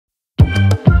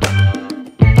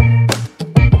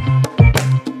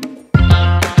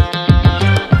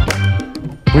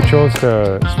We chose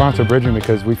to sponsor bridging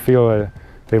because we feel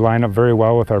they line up very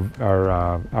well with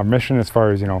our mission as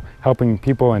far as, helping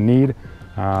people in need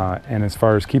and as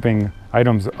far as keeping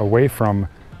items away from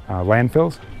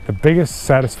landfills. The biggest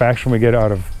satisfaction we get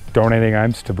out of donating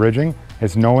items to bridging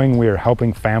is knowing we are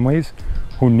helping families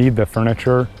who need the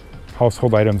furniture,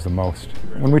 household items the most.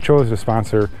 When we chose to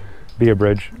sponsor Be a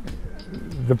Bridge,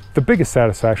 the biggest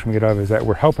satisfaction we get out of is that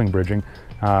we're helping bridging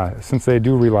since they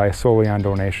do rely solely on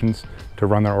donations to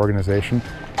run their organization.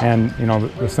 And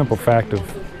the simple fact of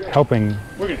helping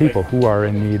people who are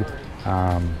in need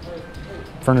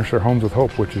furnish their homes with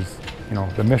hope, which is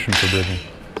the mission for bridging.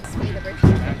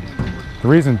 The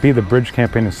reason Be the Bridge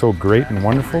campaign is so great and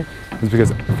wonderful is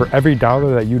because for every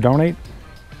dollar that you donate,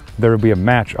 there will be a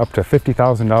match up to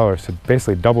 $50,000 to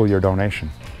basically double your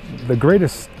donation. The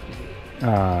greatest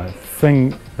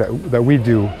thing that we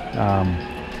do,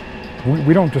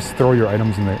 we don't just throw your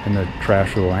items in the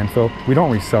trash or the landfill. We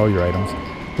don't resell your items.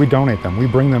 We donate them. We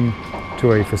bring them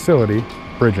to a facility,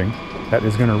 bridging, that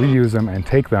is going to reuse them and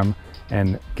take them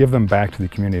and give them back to the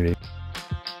community.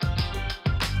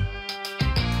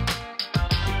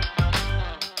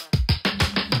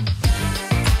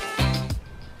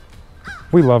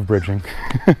 We love bridging.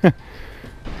 The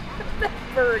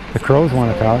crows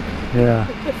want to talk. Yeah.